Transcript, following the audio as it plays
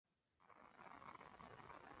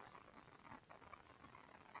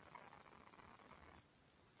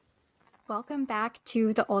Welcome back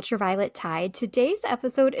to the Ultraviolet Tide. Today's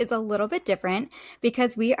episode is a little bit different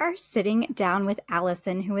because we are sitting down with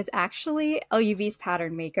Alison, who is actually LUV's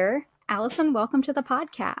pattern maker. Alison, welcome to the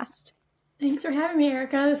podcast. Thanks for having me,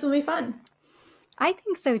 Erica. This will be fun. I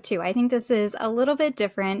think so too. I think this is a little bit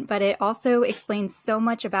different, but it also explains so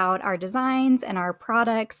much about our designs and our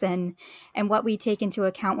products and what we take into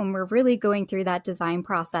account when we're really going through that design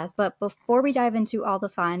process. But before we dive into all the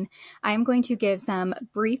fun, I'm going to give some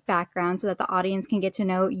brief background so that the audience can get to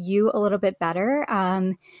know you a little bit better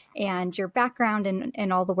and your background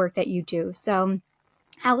and all the work that you do. So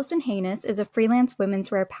Alison Hoenes is a freelance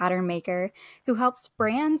womenswear pattern maker who helps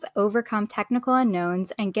brands overcome technical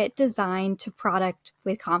unknowns and get design to product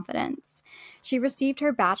with confidence. She received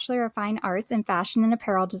her Bachelor of Fine Arts in Fashion and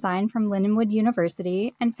Apparel Design from Lindenwood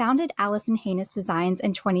University and founded Alison Hoenes Designs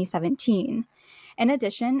in 2017. In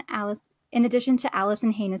addition to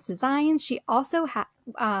Alison Hoenes Designs, she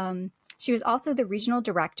was also the regional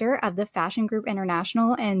director of the Fashion Group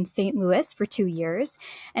International in St. Louis for 2 years,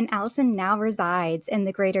 and Alison now resides in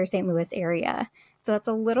the greater St. Louis area. So that's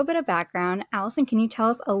a little bit of background. Alison, can you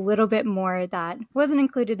tell us a little bit more that wasn't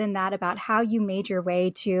included in that about how you made your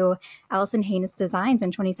way to Alison Hoenes Designs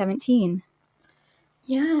in 2017?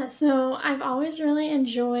 Yeah, so I've always really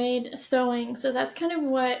enjoyed sewing. So that's kind of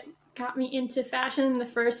what got me into fashion in the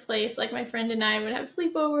first place. Like my friend and I would have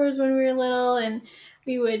sleepovers when we were little and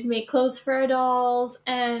we would make clothes for our dolls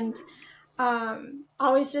and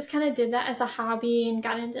always just kind of did that as a hobby and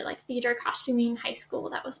got into like theater costuming in high school.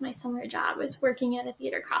 That was my summer job, was working at a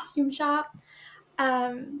theater costume shop.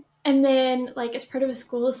 And then like as part of a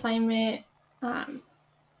school assignment, I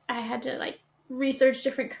had to like research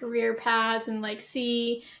different career paths and like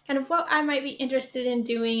see kind of what I might be interested in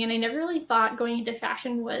doing. And I never really thought going into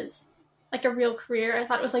fashion was like a real career. I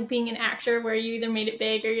thought it was like being an actor where you either made it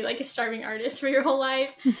big or you're like a starving artist for your whole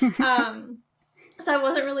life. So I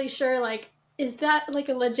wasn't really sure, like, is that like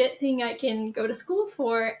a legit thing I can go to school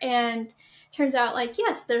for? And turns out like,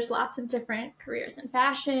 yes, there's lots of different careers in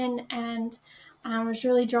fashion. And I was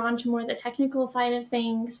really drawn to more the technical side of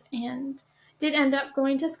things and did end up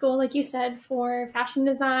going to school, like you said, for fashion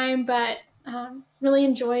design, but really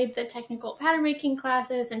enjoyed the technical pattern making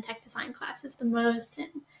classes and tech design classes the most.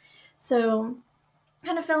 And so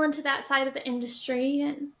kind of fell into that side of the industry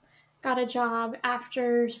and got a job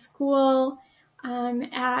after school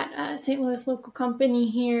at a St. Louis local company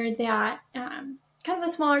here that kind of a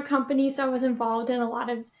smaller company. So I was involved in a lot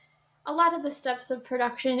of the steps of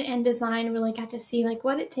production and design, really got to see like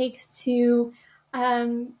what it takes to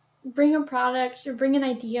bring a product or bring an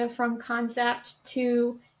idea from concept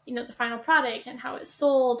to, the final product and how it's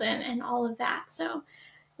sold and all of that. So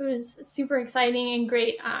it was super exciting and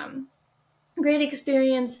great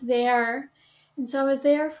experience there. And so I was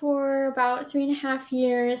there for about 3.5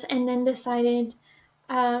 years and then decided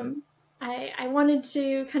I wanted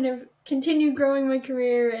to kind of continue growing my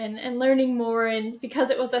career and learning more. And because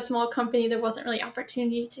it was a small company, there wasn't really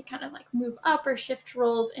opportunity to kind of like move up or shift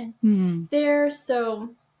roles in there. So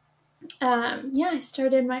I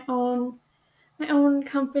started my own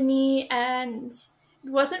company and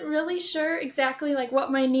wasn't really sure exactly like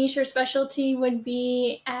what my niche or specialty would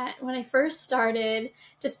be when I first started,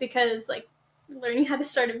 just because like learning how to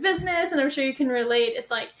start a business, and I'm sure you can relate, it's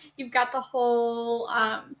like you've got the whole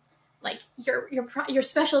like your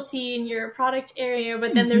specialty in your product area,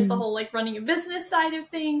 but then there's the whole like running a business side of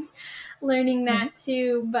things, learning that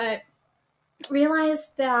too. But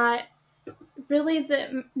realized that really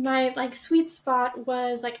my like sweet spot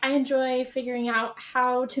was like I enjoy figuring out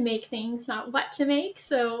how to make things, not what to make.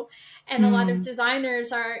 So, and a lot of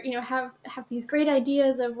designers are have these great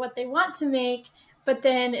ideas of what they want to make, but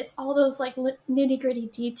then it's all those like nitty-gritty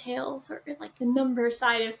details or like the number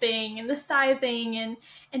side of thing and the sizing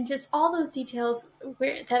and just all those details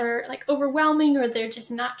that are like overwhelming, or they're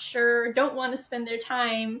just not sure, don't want to spend their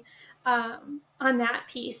time on that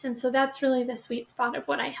piece. And so that's really the sweet spot of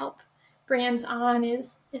what I help brands on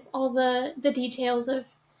is all the details of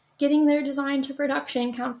getting their design to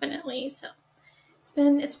production confidently. So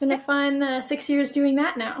it's been a fun 6 years doing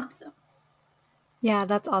that now. So yeah,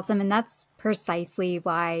 that's awesome. And that's precisely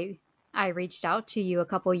why I reached out to you a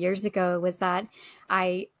couple years ago, was that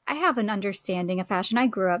I have an understanding of fashion. I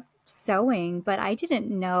grew up sewing, but I didn't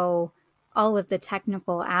know all of the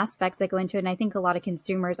technical aspects that go into it. And I think a lot of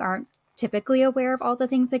consumers aren't typically aware of all the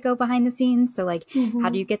things that go behind the scenes. So like, how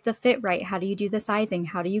do you get the fit right? How do you do the sizing?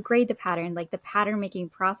 How do you grade the pattern? Like the pattern making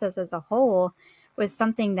process as a whole was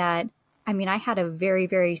something that, I mean, I had a very,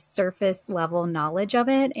 very surface level knowledge of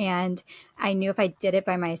it. And I knew if I did it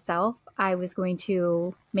by myself, I was going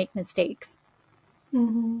to make mistakes.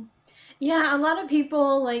 Yeah, a lot of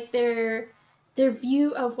people like their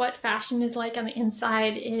view of what fashion is like on the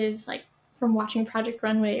inside is like from watching Project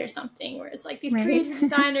Runway or something, where it's like these Right. creative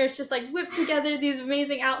designers just like whip together these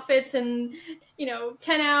amazing outfits in,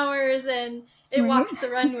 10 hours and it Right. walks the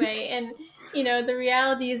runway. And, the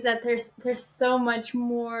reality is that there's so much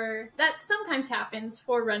more that sometimes happens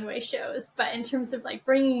for runway shows. But in terms of like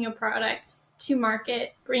bringing a product to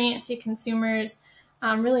market, bringing it to consumers,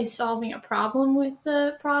 really solving a problem with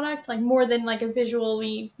the product, like more than like a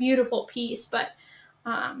visually beautiful piece, but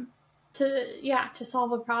um, to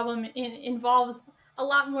solve a problem involves a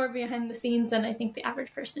lot more behind the scenes than I think the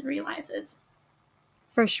average person realizes.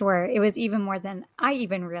 For sure. It was even more than I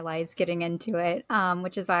even realized getting into it,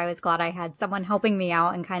 which is why I was glad I had someone helping me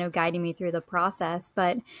out and kind of guiding me through the process.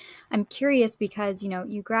 But I'm curious because,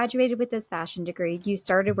 you graduated with this fashion degree, you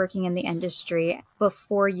started working in the industry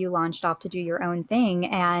before you launched off to do your own thing.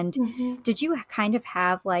 And Mm-hmm. did you kind of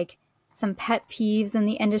have like some pet peeves in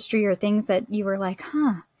the industry or things that you were like,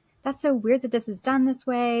 that's so weird that this is done this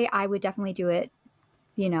way? I would definitely do it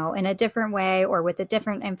in a different way or with a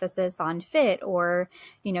different emphasis on fit or,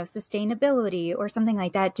 sustainability or something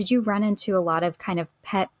like that. Did you run into a lot of kind of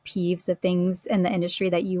pet peeves of things in the industry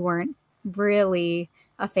that you weren't really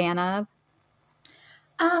a fan of?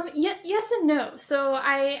 Yeah, yes and no. So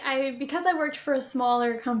I because I worked for a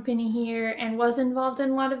smaller company here and was involved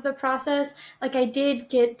in a lot of the process, like I did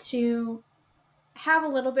get to have a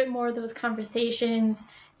little bit more of those conversations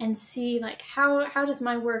and see like how does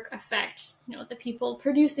my work affect the people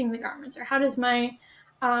producing the garments, or how does my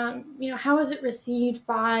how is it received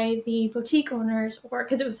by the boutique owners, or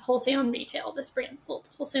because it was wholesale and retail, this brand sold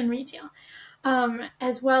wholesale and retail,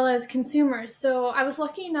 as well as consumers. So I was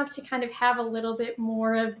lucky enough to kind of have a little bit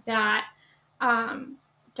more of that um,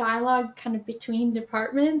 dialogue kind of between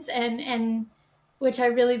departments, and which I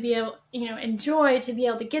really enjoy, to be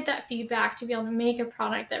able to get that feedback, to be able to make a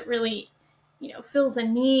product that really, fills a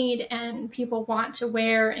need and people want to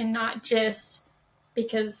wear, and not just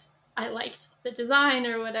because I liked the design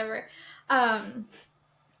or whatever.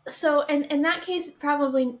 So in that case,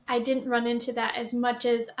 probably I didn't run into that as much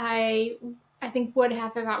as I think would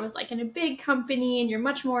have if I was like in a big company and you're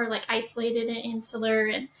much more like isolated and insular,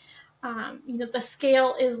 and the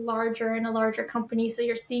scale is larger in a larger company, so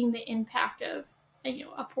you're seeing the impact of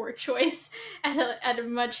a poor choice at a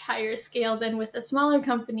much higher scale than with a smaller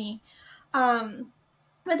company.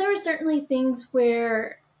 But there were certainly things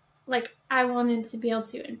where like I wanted to be able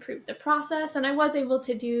to improve the process, and I was able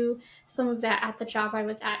to do some of that at the job I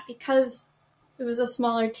was at. Because it was a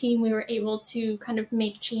smaller team, we were able to kind of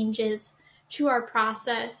make changes to our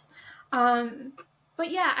process.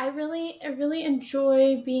 But yeah, I really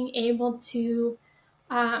enjoy being able to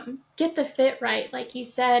get the fit right, like you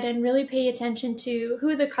said, and really pay attention to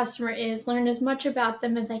who the customer is, learn as much about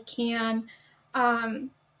them as I can.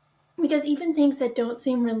 Because even things that don't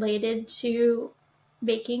seem related to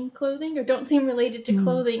making clothing or don't seem related to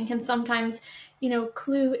clothing can sometimes,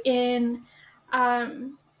 clue in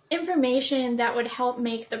information that would help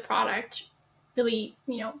make the product really,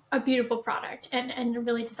 a beautiful product and a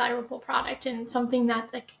really desirable product, and something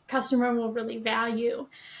that the customer will really value.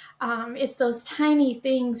 It's those tiny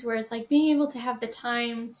things where it's like being able to have the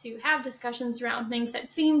time to have discussions around things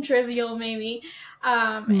that seem trivial maybe,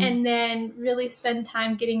 and then really spend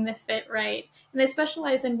time getting the fit right. And I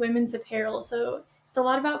specialize in women's apparel, so it's a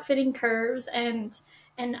lot about fitting curves and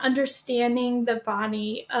understanding the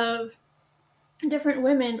body of different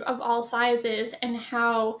women of all sizes, and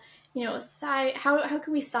how how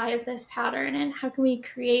can we size this pattern, and how can we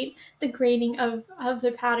create the grading of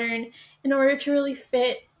the pattern in order to really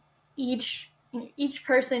fit each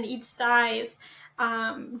person, each size,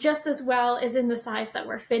 just as well as in the size that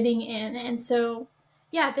we're fitting in. And so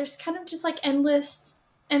yeah, there's kind of just like endless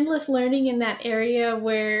learning in that area,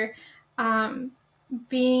 where having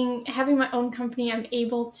my own company, I'm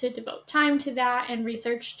able to devote time to that and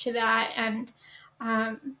research to that, and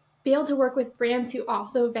be able to work with brands who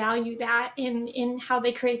also value that in how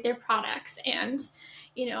they create their products. And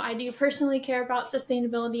I do personally care about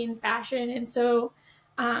sustainability in fashion, and so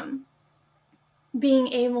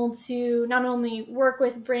being able to not only work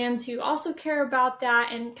with brands who also care about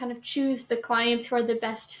that and kind of choose the clients who are the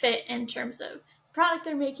best fit in terms of product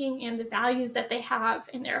they're making and the values that they have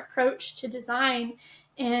in their approach to design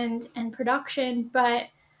and production, but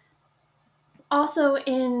also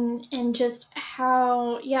in just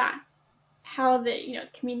how the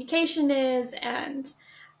communication is, and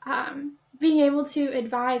being able to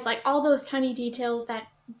advise like all those tiny details that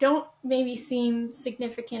don't maybe seem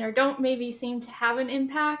significant or don't maybe seem to have an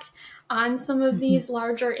impact on some of these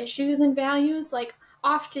larger issues and values, like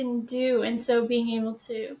often do. And so being able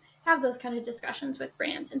to have those kind of discussions with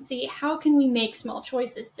brands and see how can we make small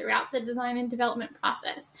choices throughout the design and development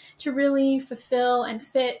process to really fulfill and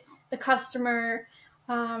fit the customer,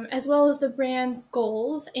 as well as the brand's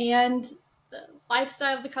goals and the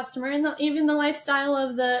lifestyle of the customer, and even the lifestyle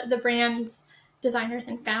of the brand's designers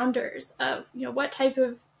and founders, of what type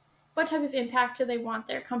of impact do they want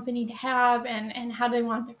their company to have, and how do they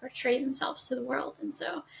want to portray themselves to the world. And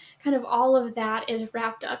so kind of all of that is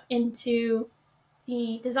wrapped up into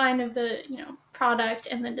the design of the product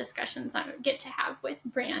and the discussions I get to have with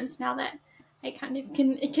brands, now that I kind of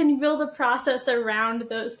can build a process around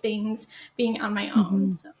those things being on my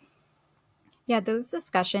own. So yeah, those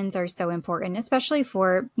discussions are so important, especially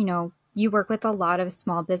for, you work with a lot of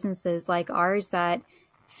small businesses like ours that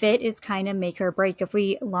fit is kind of make or break. If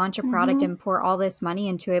we launch a product and pour all this money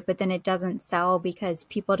into it, but then it doesn't sell because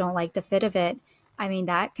people don't like the fit of it, I mean,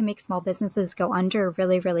 that can make small businesses go under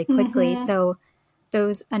really, really quickly. So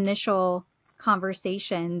those initial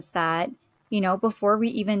conversations that, before we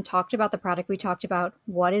even talked about the product, we talked about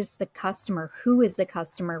what is the customer, who is the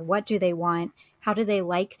customer, what do they want, how do they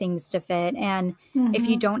like things to fit? And if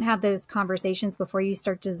you don't have those conversations before you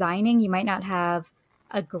start designing, you might not have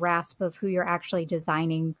a grasp of who you're actually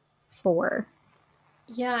designing for.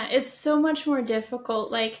 Yeah, it's so much more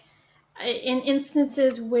difficult. Like in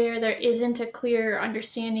instances where there isn't a clear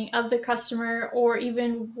understanding of the customer, or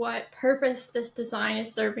even what purpose this design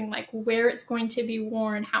is serving, like where it's going to be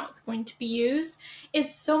worn, how it's going to be used,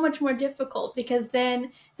 it's so much more difficult, because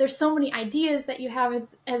then there's so many ideas that you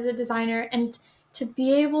have as a designer, and to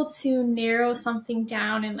be able to narrow something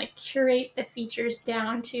down and like curate the features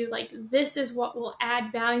down to like, this is what will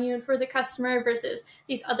add value for the customer versus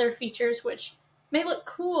these other features, which may look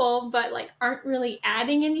cool, but like aren't really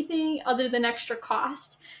adding anything other than extra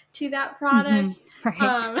cost to that product.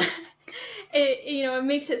 Right. It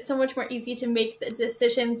makes it so much more easy to make the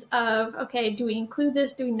decisions of, okay, do we include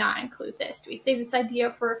this? Do we not include this? Do we save this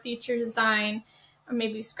idea for a future design? Or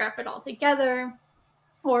maybe we scrap it all together?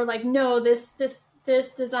 Or like, no, this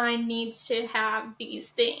design needs to have these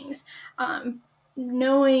things.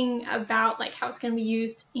 Knowing about like how it's going to be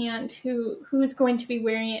used and who's going to be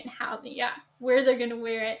wearing it and where they're going to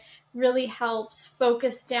wear it really helps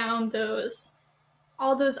focus down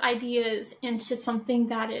all those ideas into something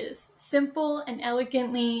that is simple and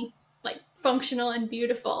elegantly like functional and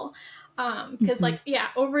beautiful. Because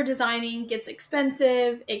over designing gets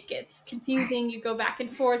expensive, it gets confusing. You go back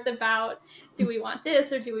and forth about, do we want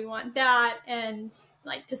this or do we want that? And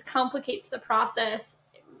like just complicates the process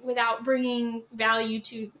without bringing value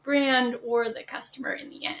to the brand or the customer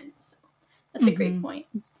in the end. So that's a great point.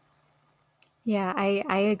 Yeah,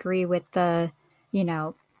 I agree with the,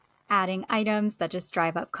 adding items that just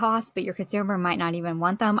drive up costs, but your consumer might not even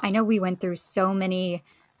want them. I know we went through so many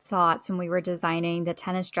thoughts when we were designing the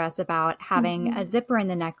tennis dress about having a zipper in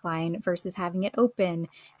the neckline versus having it open,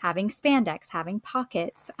 having spandex, having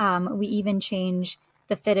pockets. We even changed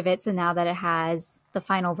the fit of it. So now that the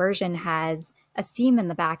final version has a seam in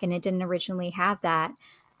the back, and it didn't originally have that.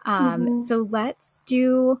 So let's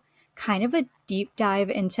do kind of a deep dive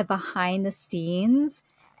into behind the scenes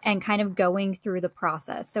and kind of going through the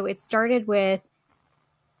process. So it started with,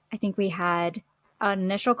 I think we had an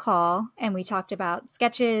initial call and we talked about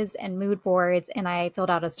sketches and mood boards, and I filled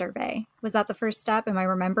out a survey. Was that the first step? Am I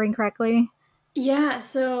remembering correctly? Yeah,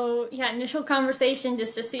 so initial conversation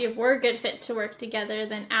just to see if we're a good fit to work together.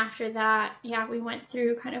 Then after that, we went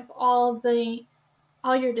through kind of all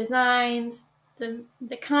your designs,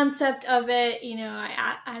 the concept of it.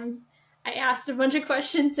 I asked a bunch of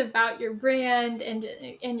questions about your brand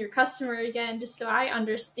and your customer again, just so I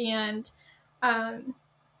understand.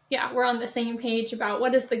 We're on the same page about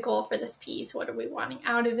what is the goal for this piece, what are we wanting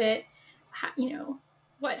out of it,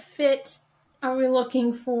 what fit are we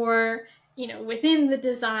looking for, within the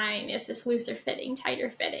design. Is this looser fitting, tighter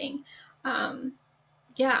fitting?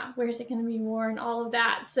 Where's it going to be worn? All of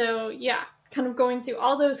that. So kind of going through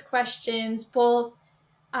all those questions, both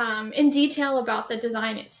in detail about the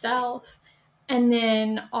design itself, and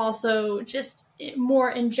then also just more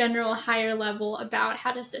in general, higher level about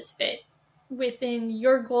how does this fit within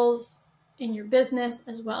your goals in your business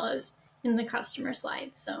as well as in the customer's life.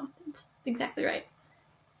 So that's exactly right.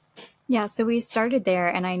 Yeah, so we started there,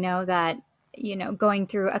 and I know that, going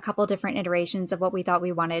through a couple different iterations of what we thought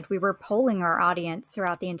we wanted, we were polling our audience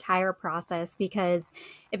throughout the entire process, because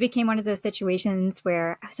it became one of those situations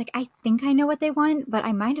where I was like, I think I know what they want, but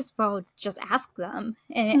I might as well just ask them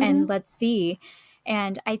and let's see.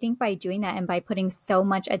 And I think by doing that and by putting so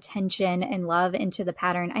much attention and love into the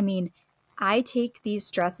pattern, I mean, I take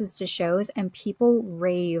these dresses to shows and people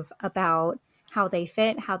rave about how they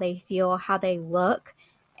fit, how they feel, how they look.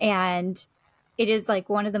 And it is like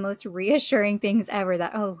one of the most reassuring things ever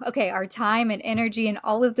that, oh, okay, our time and energy and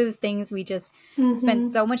all of those things we just spent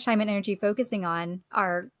so much time and energy focusing on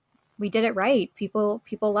we did it right. People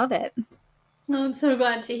love it. Well, I'm so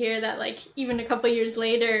glad to hear that, like, even a couple years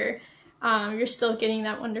later, you're still getting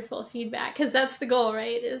that wonderful feedback, because that's the goal,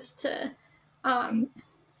 right? Is to,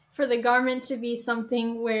 for the garment to be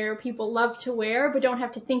something where people love to wear, but don't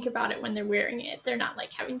have to think about it when they're wearing it. They're not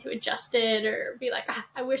like having to adjust it or be like,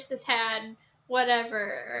 I wish this had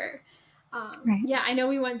whatever. Right. Yeah, I know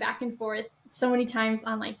we went back and forth so many times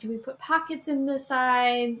on like, do we put pockets in the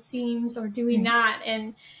side seams or do we not?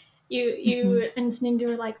 And you and Snindu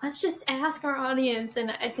were like, let's just ask our audience.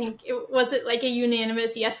 And I think it like a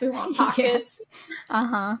unanimous, yes, we want pockets.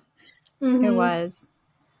 Yes. It was.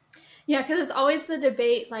 Yeah, because it's always the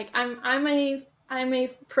debate. Like I'm a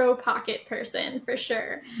pro pocket person for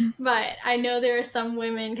sure, but I know there are some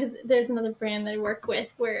women, because there's another brand that I work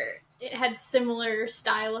with where it had similar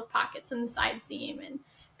style of pockets in the side seam, and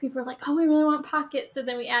people are like, oh, we really want pockets, so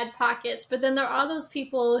then we add pockets. But then there are those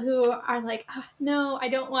people who are like, oh, no, I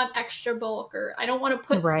don't want extra bulk, or I don't want to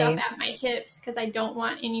put stuff at my hips because I don't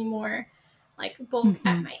want any more like bulk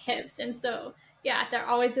at my hips. And so yeah, there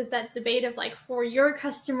always is that debate of like, for your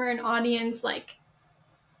customer and audience, like,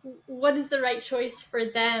 what is the right choice for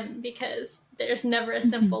them? Because there's never a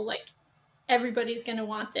simple like, everybody's going to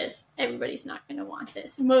want this, everybody's not going to want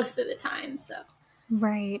this most of the time. So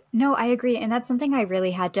right. No, I agree. And that's something I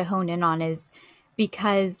really had to hone in on, is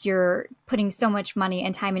because you're putting so much money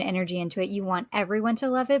and time and energy into it, you want everyone to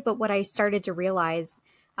love it. But what I started to realize,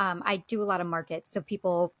 I do a lot of markets. So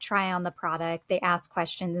people try on the product, they ask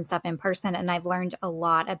questions and stuff in person. And I've learned a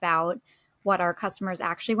lot about what our customers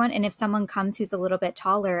actually want. And if someone comes who's a little bit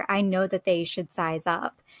taller, I know that they should size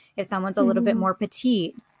up. If someone's a little bit more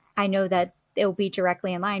petite, I know that it'll be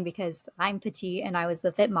directly in line because I'm petite and I was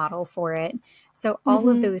the fit model for it. So all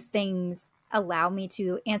of those things allow me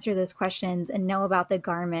to answer those questions and know about the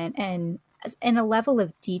garment and in a level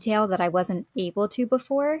of detail that I wasn't able to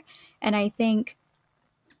before. And I think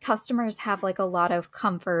customers have like a lot of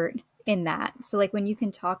comfort in that. So like when you can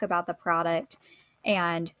talk about the product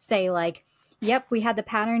and say like, yep, we had the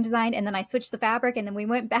pattern design and then I switched the fabric and then we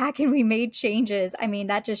went back and we made changes. I mean,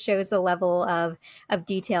 that just shows the level of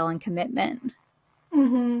detail and commitment.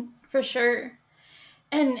 For sure.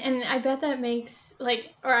 And I bet that makes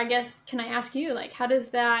like, or I guess, can I ask you, like, how does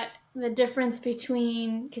that, the difference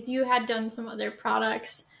between, because you had done some other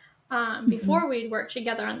products before we'd worked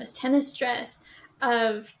together on this tennis dress,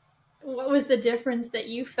 of what was the difference that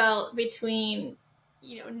you felt between,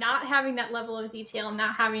 you know, not having that level of detail and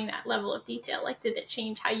not having that level of detail? Like, did it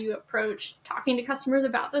change how you approach talking to customers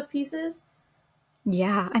about those pieces?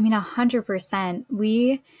 Yeah, I mean,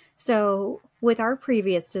 100%. So with our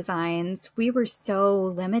previous designs, we were so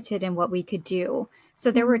limited in what we could do.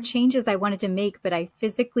 So there were changes I wanted to make, but I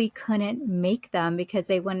physically couldn't make them because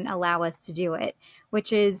they wouldn't allow us to do it,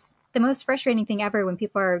 which is the most frustrating thing ever when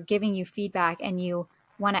people are giving you feedback and you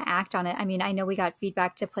want to act on it. I mean, I know we got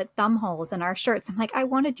feedback to put thumb holes in our shirts. I'm like, I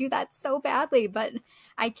want to do that so badly, but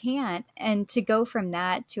I can't. And to go from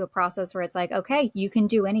that to a process where it's like, okay, you can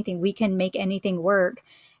do anything. We can make anything work.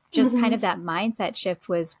 Just kind of that mindset shift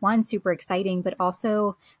was, one, super exciting, but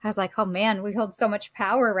also I was like, oh man, we hold so much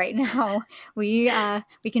power right now. We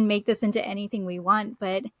can make this into anything we want.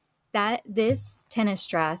 But this tennis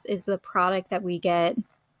dress is the product that we get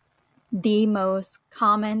the most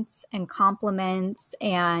comments and compliments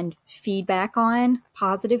and feedback on,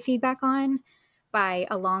 positive feedback on, by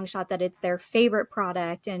a long shot, that it's their favorite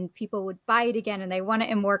product and people would buy it again and they want it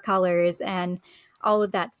in more colors, and all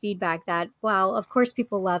of that feedback that, well, of course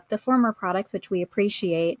people love the former products, which we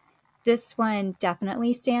appreciate. This one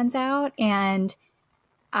definitely stands out, and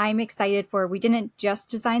I'm excited for, we didn't just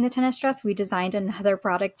design the tennis dress, we designed another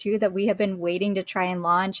product too that we have been waiting to try and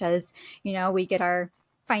launch as, you know, we get our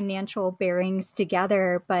financial bearings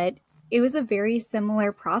together. But it was a very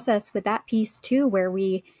similar process with that piece too, where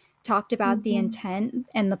we talked about the intent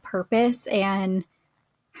and the purpose and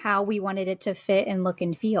how we wanted it to fit and look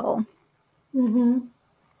and feel.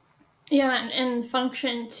 Yeah, and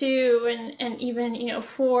function too, and even, you know,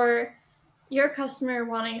 for your customer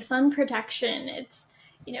wanting sun protection, it's,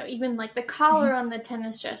 you know, even like the collar on the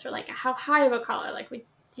tennis dress, or like how high of a collar, like we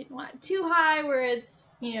didn't want it too high where it's,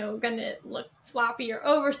 you know, gonna look floppy or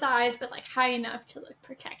oversized, but like high enough to like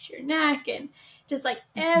protect your neck, and just like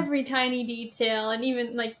every tiny detail, and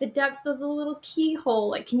even like the depth of the little keyhole,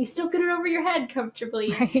 like can you still get it over your head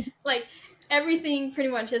comfortably? Right. Like everything pretty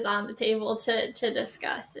much is on the table to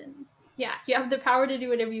discuss. And yeah, you have the power to do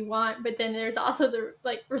whatever you want, but then there's also the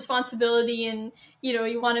like responsibility, and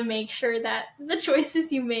you want to make sure that the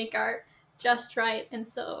choices you make are just right. And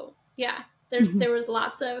so yeah, there was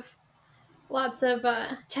lots of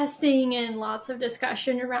testing and lots of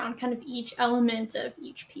discussion around kind of each element of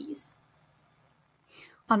each piece.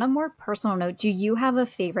 On a more personal note, do you have a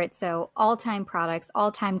favorite? So, all time products,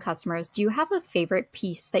 all time customers, do you have a favorite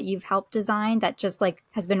piece that you've helped design that just like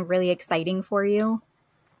has been really exciting for you?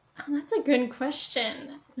 Oh, that's a good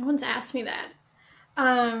question. No one's asked me that.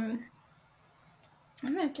 Um,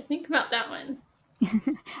 I'm gonna have to think about that one.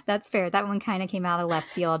 That's fair. That one kind of came out of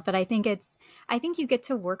left field, but I think you get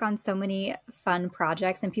to work on so many fun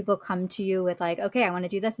projects and people come to you with like, okay, I want to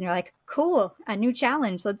do this. And you're like, cool, a new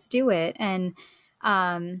challenge. Let's do it. And,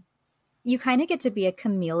 um, you kind of get to be a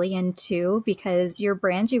chameleon too, because your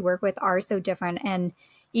brands you work with are so different. And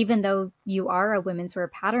even though you are a women's wear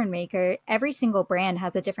pattern maker, every single brand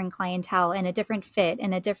has a different clientele and a different fit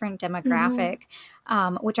and a different Mm-hmm. demographic,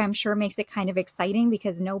 which I'm sure makes it kind of exciting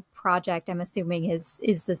because no project, I'm assuming, is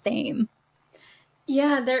the same.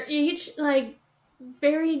 Yeah, they're each like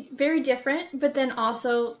very, very different, but then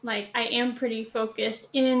also like I am pretty focused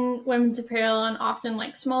in women's apparel and often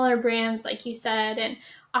like smaller brands, like you said, and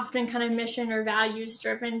often kind of mission or values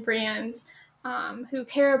driven brands who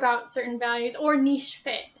care about certain values or niche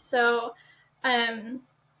fit. So um,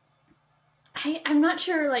 I'm not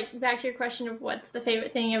sure, like, back to your question of what's the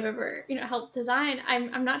favorite thing I've ever, helped design.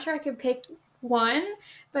 I'm not sure I could pick one,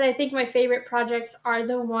 but I think my favorite projects are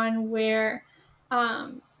the one where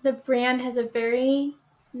the brand has a very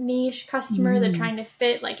niche customer. They're Mm, trying to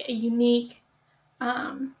fit like a unique,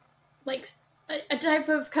 um, like a type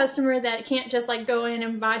of customer that can't just like go in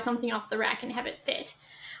and buy something off the rack and have it fit.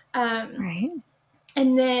 Um, right.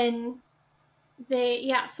 and then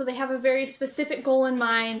so they have a very specific goal in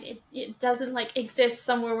mind. It doesn't like exist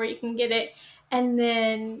somewhere where you can get it. And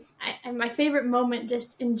then my favorite moment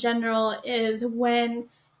just in general is when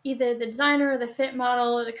either the designer or the fit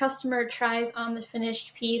model or the customer tries on the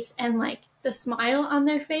finished piece, and like the smile on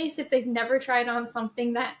their face, if they've never tried on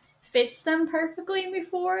something that fits them perfectly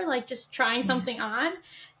before, like just trying Yeah. something on,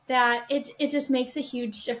 that it just makes a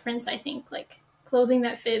huge difference. I think like clothing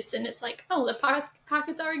that fits, and it's like, oh, the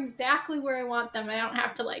pockets are exactly where I want them. I don't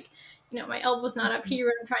have to like, my elbow's not up here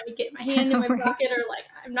and I'm trying to get my hand in my Right. pocket, or like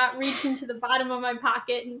I'm not reaching to the bottom of my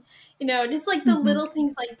pocket. And just like the Mhm. little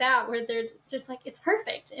things like that where they're just like, it's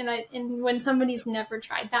perfect. And when somebody's never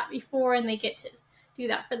tried that before and they get to do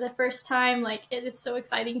that for the first time, like it's so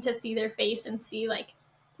exciting to see their face and see like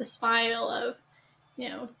the smile of,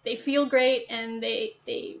 they feel great, and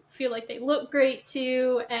they feel like they look great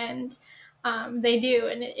too. And they do.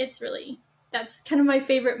 And it's really, that's kind of my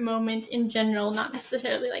favorite moment in general, not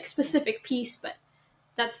necessarily like specific piece, but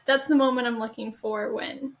that's the moment I'm looking for.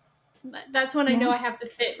 That's when I know Yeah. I have the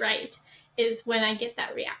fit right, is when I get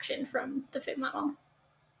that reaction from the fit model.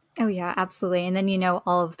 Oh yeah, absolutely. And then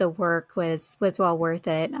all of the work was well worth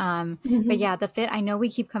it. But Mm-hmm. yeah, the fit, I know we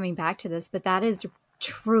keep coming back to this, but that is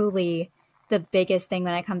truly the biggest thing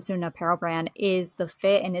when it comes to an apparel brand is the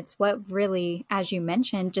fit. And it's what really, as you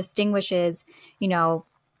mentioned, distinguishes, you know,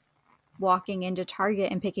 walking into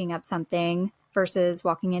Target and picking up something versus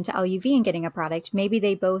walking into LUV and getting a product. Maybe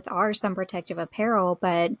they both are some protective apparel,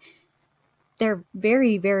 but they're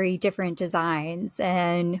very, very different designs.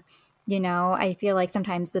 And, I feel like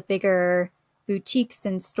sometimes the bigger boutiques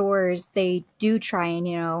and stores, they do try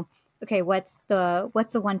and, okay, what's the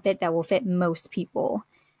one fit that will fit most people?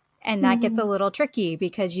 And that gets Mm-hmm. a little tricky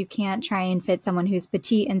because you can't try and fit someone who's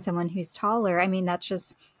petite and someone who's taller. I mean,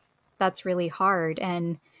 that's really hard.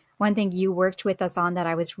 And one thing you worked with us on that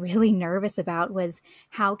I was really nervous about was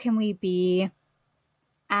how can we be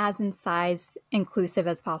as in size inclusive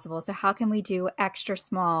as possible. So how can we do extra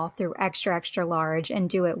small through extra extra large and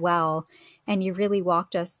do it well? And you really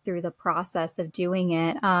walked us through the process of doing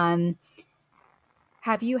it.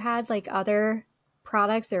 Have you had like other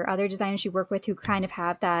products or other designers you work with who kind of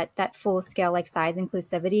have that full scale like size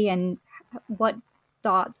inclusivity? And what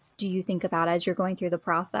thoughts do you think about as you're going through the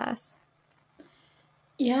process?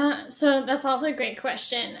 Yeah, so that's also a great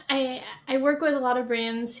question. I work with a lot of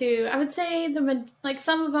brands who I would say like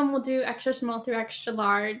some of them will do extra small through extra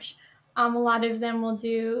large. A lot of them will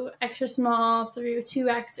do extra small through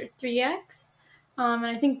 2X or 3X. And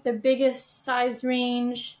I think the biggest size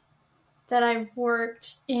range that I've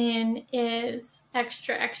worked in is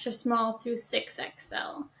extra extra small through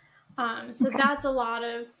 6XL. So Okay. that's a lot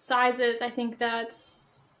of sizes. I think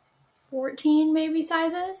that's 14 maybe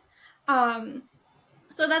sizes. Um,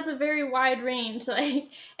 so that's a very wide range,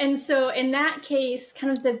 like, and so in that case,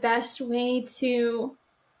 kind of the best way to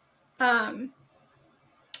um,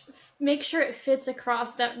 make sure it fits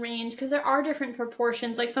across that range, because there are different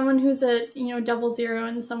proportions. Like someone who's a 00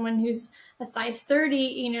 and someone who's a size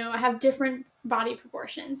 30, have different body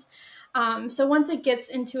proportions. So once it gets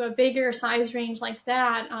into a bigger size range like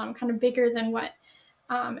that, kind of bigger than what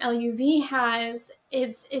LUV has,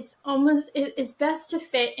 it's best to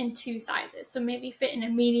fit in two sizes. So maybe fit in a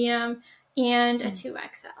medium and a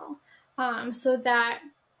 2XL, so that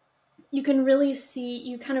you can really see,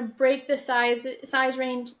 you kind of break the size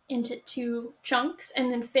range into two chunks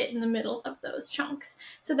and then fit in the middle of those chunks,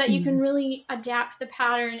 so that you can really adapt the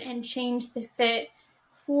pattern and change the fit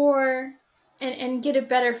for and get a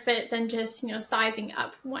better fit than just sizing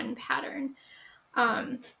up one pattern.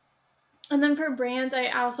 And then for brands, I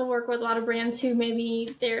also work with a lot of brands who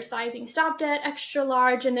maybe their sizing stopped at extra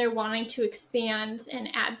large and they're wanting to expand and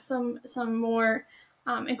add some more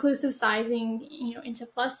inclusive sizing, into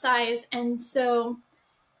plus size. And so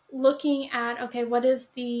looking at, okay, what is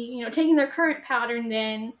the, taking their current pattern,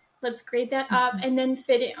 then let's grade that up and then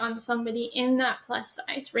fit it on somebody in that plus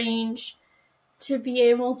size range, to be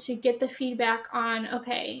able to get the feedback on,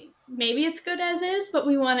 okay, maybe it's good as is, but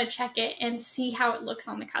we want to check it and see how it looks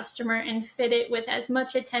on the customer and fit it with as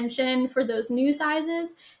much attention for those new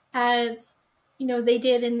sizes as, they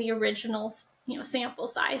did in the original, sample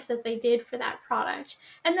size that they did for that product.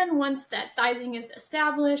 And then once that sizing is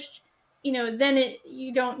established, then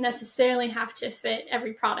you don't necessarily have to fit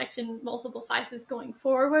every product in multiple sizes going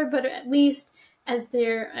forward, but at least as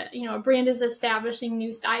a brand is establishing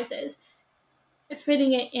new sizes,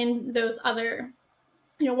 fitting it in those other,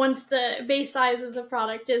 once the base size of the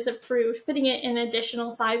product is approved, fitting it in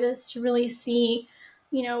additional sizes to really see,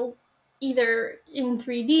 either in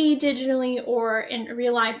 3D digitally or in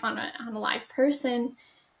real life on a live person,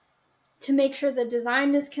 to make sure the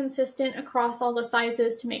design is consistent across all the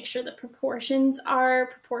sizes, to make sure the proportions are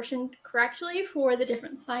proportioned correctly for the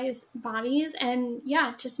different size bodies. And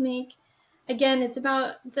just again, it's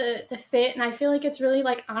about the fit. And I feel like it's really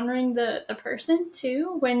like honoring the person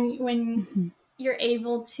too, when you're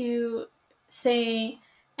able to say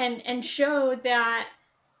and show that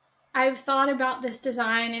I've thought about this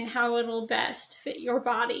design and how it'll best fit your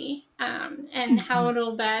body, and how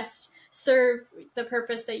it'll best serve the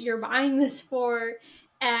purpose that you're buying this for,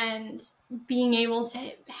 and being able to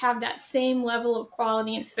have that same level of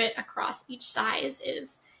quality and fit across each size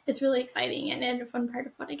is really exciting and a fun part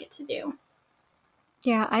of what I get to do.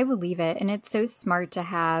 Yeah, I believe it. And it's so smart to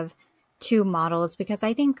have two models, because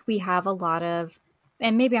I think we have a lot of,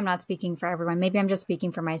 and maybe I'm not speaking for everyone, maybe I'm just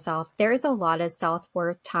speaking for myself. There is a lot of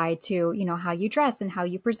self-worth tied to, how you dress and how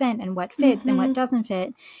you present and what fits and what doesn't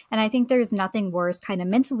fit. And I think there's nothing worse kind of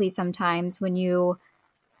mentally sometimes when you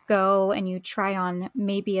go and you try on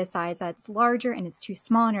maybe a size that's larger and it's too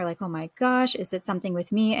small and you're like, oh my gosh, is it something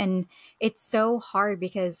with me? And it's so hard,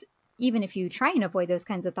 because even if you try and avoid those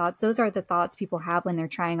kinds of thoughts, those are the thoughts people have when they're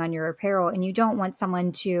trying on your apparel. And you don't want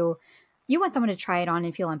someone to, you want someone to try it on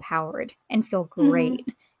and feel empowered and feel great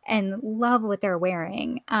and love what they're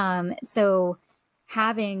wearing. So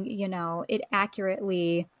having, it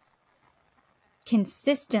accurately,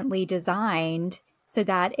 consistently designed so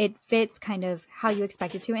that it fits kind of how you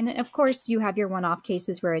expect it to. And of course you have your one-off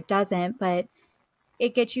cases where it doesn't, but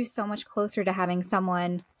it gets you so much closer to having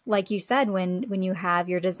someone, like you said, when you have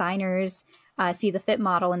your designers see the fit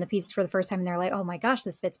model and the pieces for the first time and they're like, oh my gosh,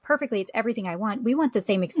 this fits perfectly. It's everything I want. We want the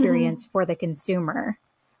same experience for the consumer.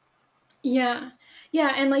 Yeah.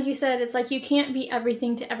 Yeah. And like you said, it's like you can't be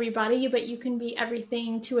everything to everybody, but you can be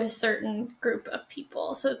everything to a certain group of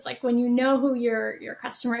people. So it's like when you know who your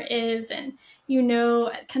customer is and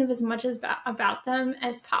kind of as much as about them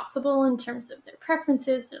as possible in terms of their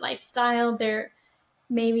preferences, their lifestyle,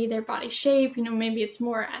 maybe their body shape, maybe it's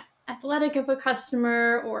more athletic of a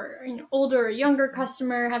customer, or older or younger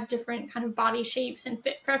customer have different kind of body shapes and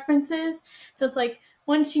fit preferences. So it's like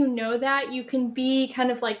once you know that, you can be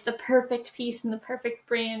kind of like the perfect piece and the perfect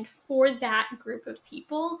brand for that group of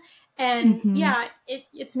people. And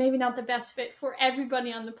it's maybe not the best fit for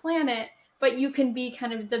everybody on the planet, but you can be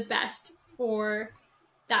kind of the best for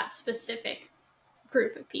that specific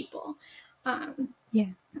group of people.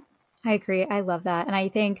 Yeah, I agree. I love that. And I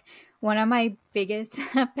think one of my biggest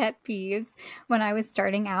pet peeves when I was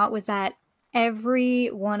starting out was that every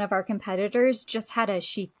one of our competitors just had a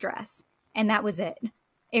sheath dress, and that was it.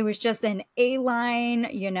 It was just an A-line,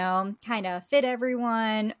 kind of fit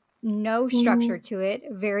everyone, no structure to it,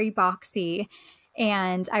 very boxy.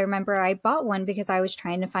 And I remember I bought one because I was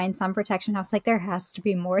trying to find sun protection. I was like, there has to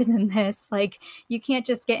be more than this. Like, you can't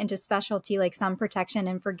just get into specialty like sun protection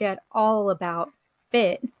and forget all about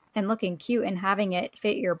fit and looking cute and having it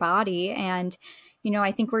fit your body. And,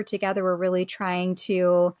 I think we're really trying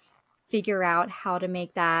to figure out how to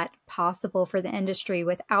make that possible for the industry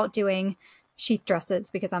without doing sheath dresses,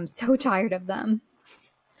 because I'm so tired of them.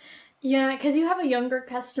 Yeah, because you have a younger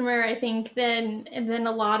customer, I think, than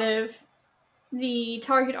a lot of the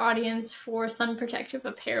target audience for sun protective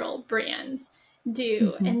apparel brands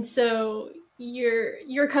do. Mm-hmm. And so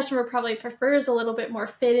your customer probably prefers a little bit more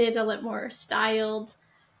fitted, a little more styled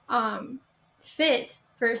fit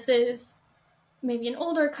versus maybe an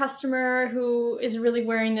older customer who is really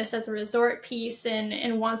wearing this as a resort piece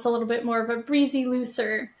and wants a little bit more of a breezy,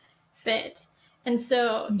 looser fit. And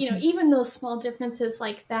so, Mm-hmm. even those small differences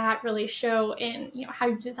like that really show in, how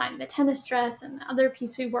you designed the tennis dress and the other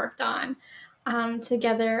piece we worked on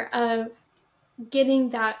together of getting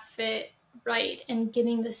that fit right and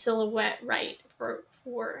getting the silhouette right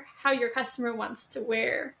for how your customer wants to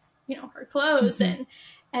wear, her clothes Mm-hmm.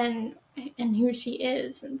 and who she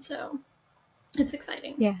is. And so it's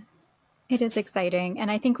exciting. Yeah. It is exciting. And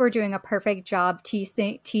I think we're doing a perfect job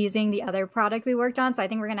teasing the other product we worked on. So I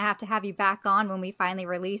think we're going to have you back on when we finally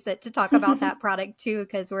release it to talk about that product too,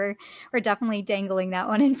 because we're definitely dangling that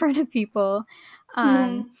one in front of people.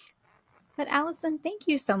 Mm-hmm. But Alison, thank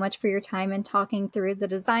you so much for your time and talking through the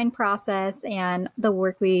design process and the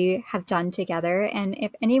work we have done together. And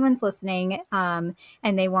if anyone's listening and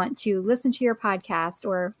they want to listen to your podcast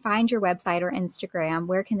or find your website or Instagram,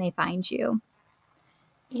 where can they find you?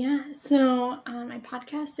 Yeah, so my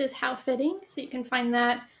podcast is How Fitting, so you can find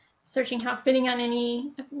that searching How Fitting on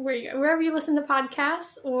wherever you listen to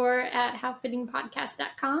podcasts or at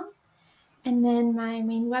howfittingpodcast.com. And then my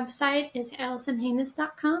main website is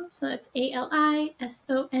alisonhoenes.com, so that's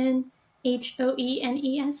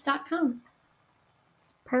ALISONHOENES.com.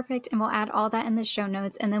 Perfect. And we'll add all that in the show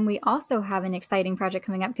notes. And then we also have an exciting project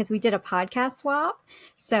coming up because we did a podcast swap.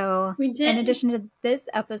 So We did. in addition to this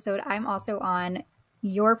episode, I'm also on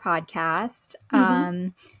your podcast.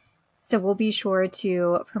 So we'll be sure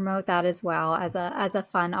to promote that as well as a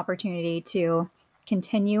fun opportunity to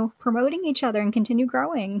continue promoting each other and continue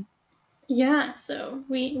growing. Yeah, so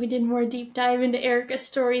we did more deep dive into Erica's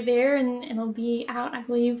story there, and it'll be out, I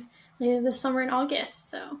believe, later this summer in August.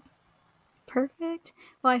 So perfect.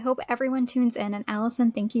 Well, I hope everyone tunes in. And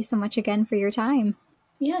Alison, thank you so much again for your time.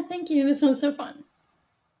 yeah, thank you. This was so fun.